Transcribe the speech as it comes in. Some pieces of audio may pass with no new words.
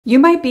You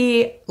might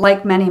be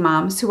like many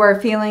moms who are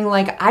feeling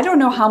like, I don't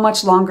know how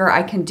much longer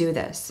I can do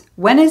this.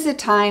 When is it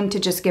time to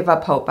just give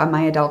up hope on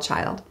my adult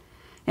child?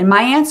 And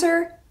my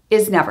answer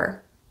is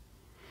never.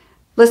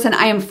 Listen,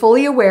 I am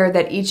fully aware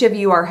that each of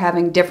you are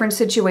having different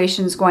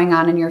situations going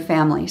on in your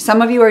family. Some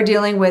of you are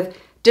dealing with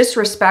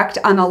disrespect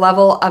on a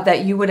level of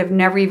that you would have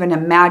never even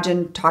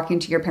imagined talking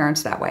to your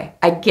parents that way.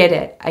 I get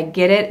it. I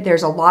get it.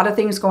 There's a lot of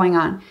things going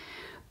on.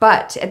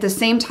 But at the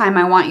same time,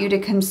 I want you to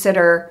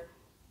consider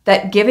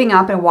that giving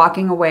up and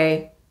walking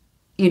away,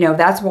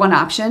 that's one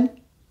option.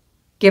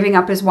 Giving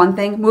up is one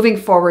thing. Moving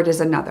forward is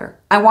another.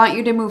 I want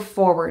you to move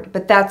forward,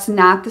 but that's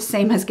not the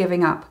same as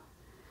giving up.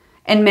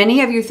 And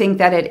many of you think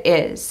that it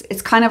is.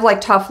 It's kind of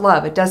like tough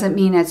love. It doesn't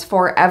mean it's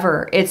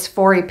forever. It's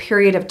for a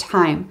period of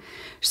time.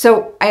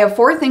 So I have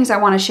 4 things I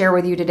want to share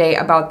with you today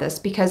about this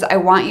because I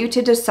want you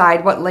to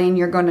decide what lane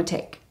you're going to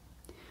take.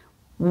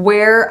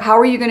 How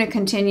are you going to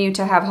continue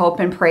to have hope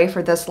and pray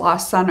for this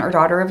lost son or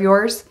daughter of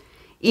yours,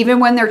 even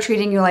when they're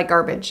treating you like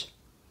garbage?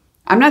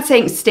 I'm not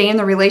saying stay in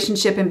the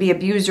relationship and be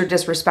abused or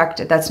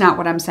disrespected. That's not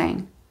what I'm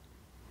saying.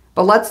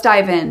 But let's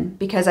dive in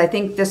because I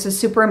think this is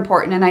super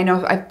important. And I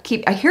know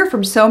I hear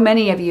from so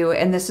many of you,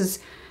 and this is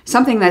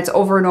something that's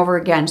over and over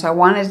again. So I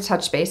wanted to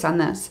touch base on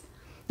this.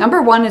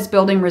 Number 1 is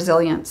building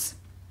resilience.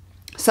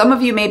 Some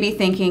of you may be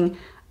thinking,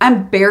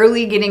 I'm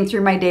barely getting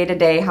through my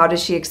day-to-day. How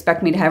does she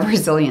expect me to have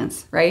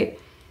resilience, right?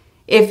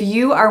 If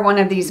you are one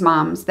of these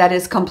moms that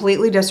is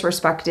completely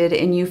disrespected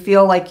and you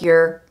feel like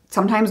you're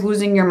sometimes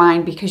losing your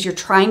mind because you're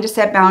trying to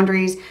set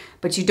boundaries,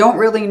 but you don't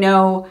really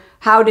know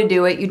how to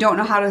do it, you don't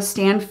know how to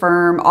stand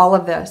firm, all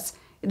of this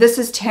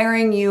is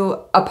tearing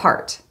you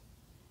apart,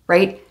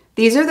 right?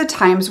 These are the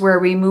times where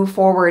we move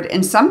forward,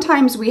 and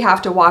sometimes we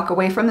have to walk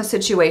away from the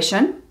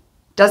situation.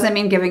 Doesn't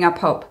mean giving up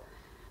hope.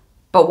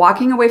 But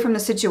walking away from the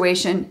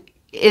situation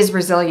is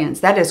resilience.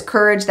 That is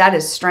courage. That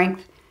is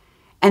strength.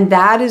 And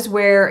that is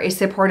where a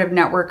supportive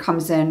network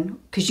comes in,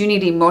 because you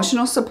need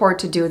emotional support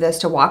to do this,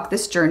 to walk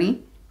this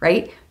journey,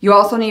 right? You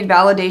also need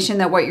validation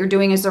that what you're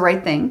doing is the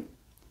right thing.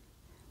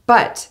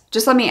 But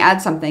just let me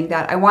add something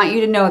that I want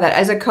you to know that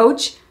as a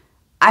coach,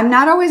 I'm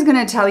not always going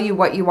to tell you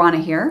what you want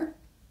to hear.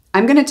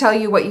 I'm going to tell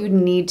you what you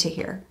need to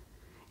hear.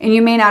 And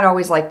you may not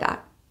always like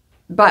that.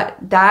 But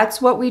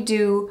that's what we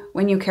do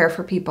when you care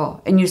for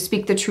people and you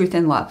speak the truth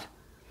in love.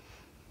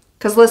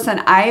 Because listen,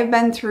 I have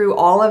been through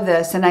all of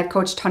this and I've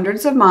coached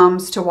hundreds of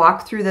moms to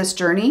walk through this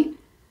journey.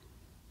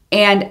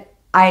 And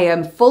I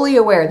am fully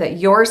aware that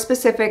your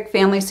specific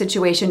family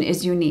situation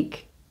is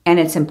unique and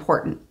it's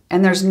important.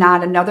 And there's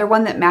not another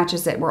one that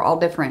matches it. We're all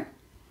different.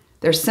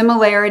 There's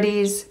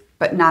similarities,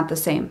 but not the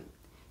same.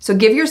 So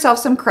give yourself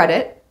some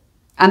credit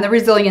on the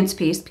resilience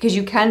piece because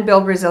you can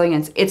build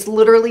resilience. It's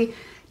literally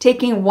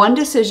taking one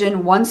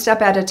decision, one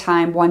step at a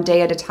time, one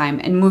day at a time,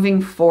 and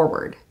moving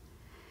forward.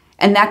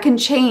 And that can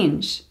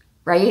change,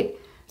 right?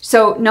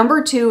 So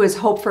number 2 is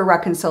hope for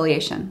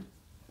reconciliation.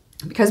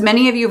 Because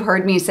many of you have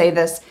heard me say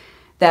this,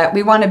 that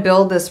we want to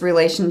build this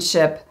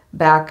relationship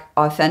back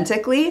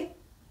authentically,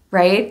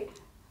 right?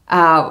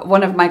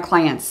 One of my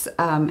clients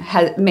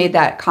had made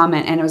that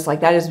comment and it was like,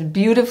 that is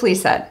beautifully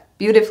said,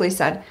 beautifully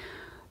said.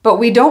 But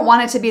we don't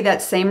want it to be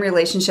that same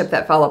relationship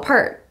that fell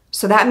apart.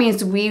 So that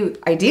means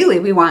ideally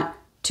we want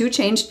 2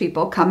 changed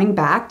people coming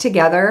back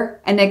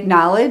together and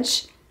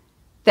acknowledge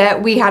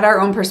that we had our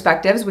own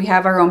perspectives, we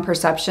have our own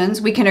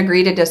perceptions, we can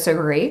agree to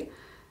disagree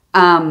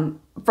from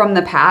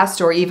the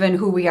past or even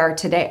who we are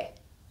today,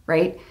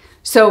 right?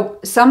 So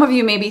some of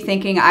you may be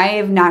thinking, I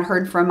have not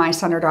heard from my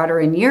son or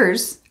daughter in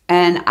years,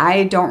 and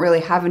I don't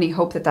really have any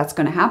hope that that's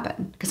going to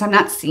happen because I'm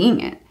not seeing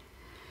it.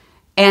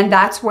 And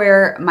that's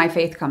where my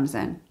faith comes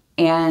in.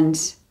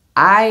 And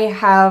I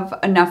have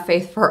enough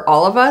faith for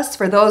all of us.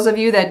 For those of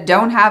you that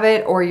don't have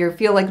it or you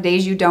feel like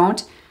days you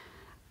don't,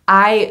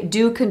 I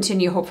do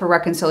continue hope for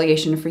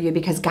reconciliation for you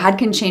because God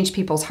can change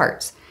people's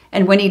hearts.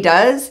 And when He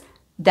does,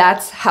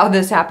 that's how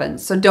this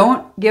happens. So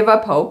don't give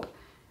up hope.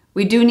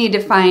 We do need to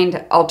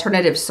find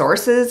alternative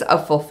sources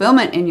of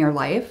fulfillment in your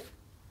life.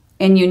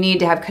 And you need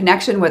to have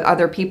connection with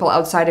other people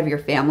outside of your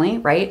family,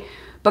 right?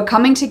 But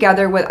coming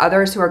together with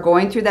others who are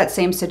going through that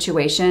same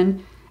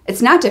situation,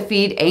 it's not to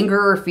feed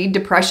anger or feed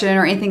depression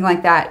or anything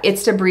like that.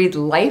 It's to breathe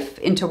life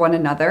into one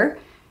another.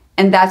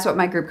 And that's what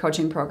my group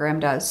coaching program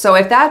does. So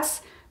if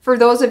that's for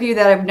those of you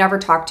that I've never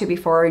talked to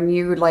before and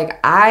you're like,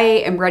 I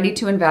am ready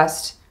to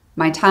invest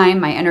my time,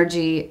 my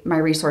energy, my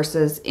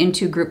resources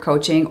into group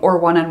coaching or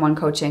one-on-one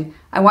coaching,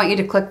 I want you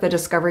to click the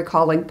discovery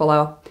call link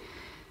below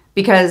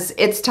because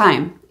it's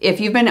time. If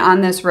you've been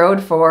on this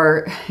road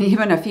for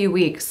even a few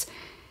weeks,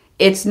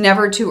 it's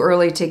never too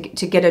early to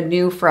get a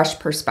new, fresh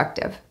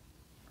perspective.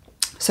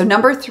 So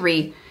number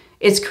 3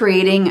 is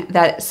creating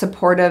that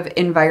supportive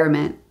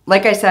environment.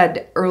 Like I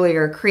said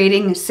earlier,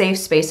 creating safe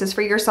spaces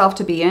for yourself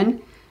to be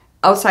in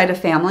outside of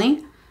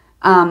family.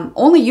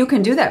 Only you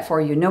can do that for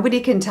you.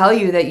 Nobody can tell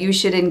you that you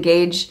should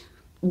engage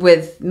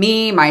with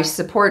me, my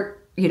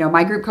support,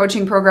 my group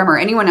coaching program or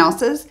anyone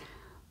else's.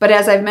 But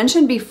as I've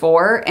mentioned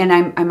before, and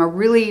I'm a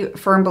really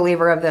firm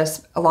believer of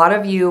this, a lot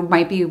of you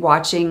might be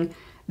watching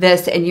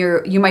this and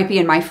you might be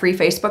in my free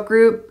Facebook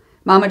group,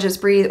 Mama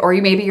Just Breathe, or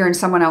maybe you're in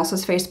someone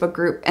else's Facebook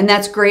group, and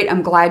that's great.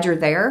 I'm glad you're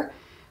there.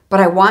 But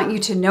I want you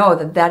to know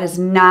that that is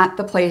not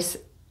the place,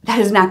 that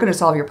is not going to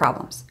solve your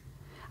problems.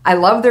 I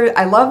love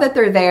that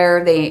they're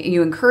there.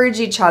 You encourage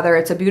each other.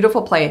 It's a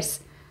beautiful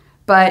place,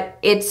 but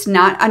it's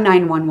not a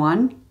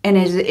 911, and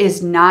it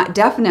is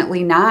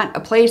definitely not a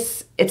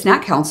place. It's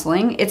not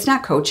counseling. It's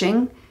not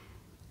coaching.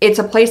 It's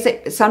a place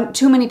that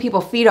too many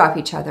people feed off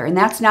each other, and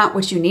that's not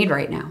what you need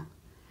right now.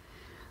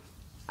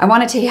 I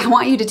want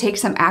you to take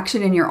some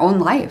action in your own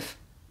life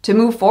to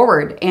move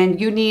forward, and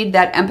you need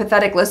that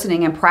empathetic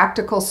listening and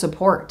practical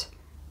support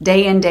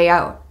day in, day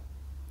out.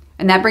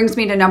 And that brings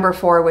me to number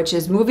 4, which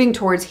is moving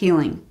towards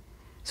healing.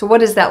 So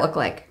what does that look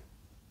like?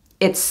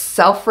 It's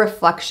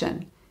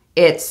self-reflection.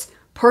 It's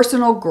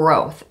personal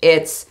growth.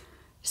 It's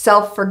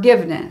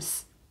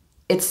self-forgiveness.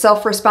 It's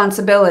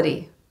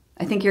self-responsibility.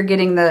 I think you're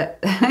getting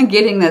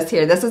this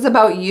here. This is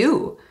about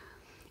you.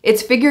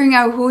 It's figuring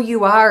out who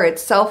you are.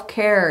 It's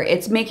self-care.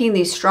 It's making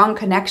these strong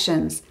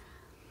connections.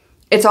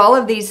 It's all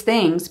of these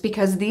things,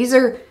 because these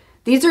are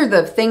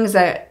the things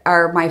that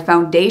are my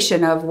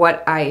foundation of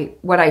what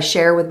I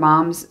share with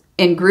moms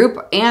in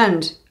group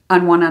and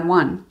on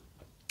one-on-one.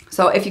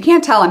 So if you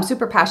can't tell, I'm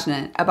super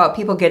passionate about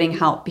people getting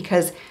help,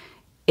 because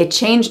it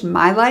changed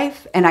my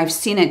life and I've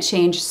seen it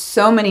change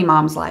so many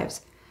moms'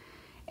 lives.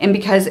 And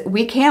because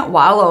we can't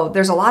wallow,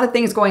 there's a lot of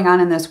things going on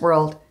in this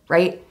world,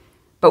 right?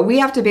 But we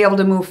have to be able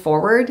to move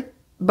forward,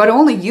 but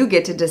only you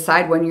get to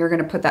decide when you're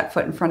going to put that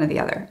foot in front of the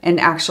other and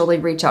actually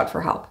reach out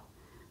for help.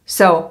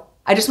 So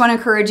I just want to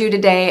encourage you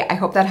today. I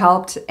hope that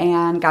helped,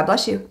 and God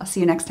bless you. I'll see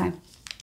you next time.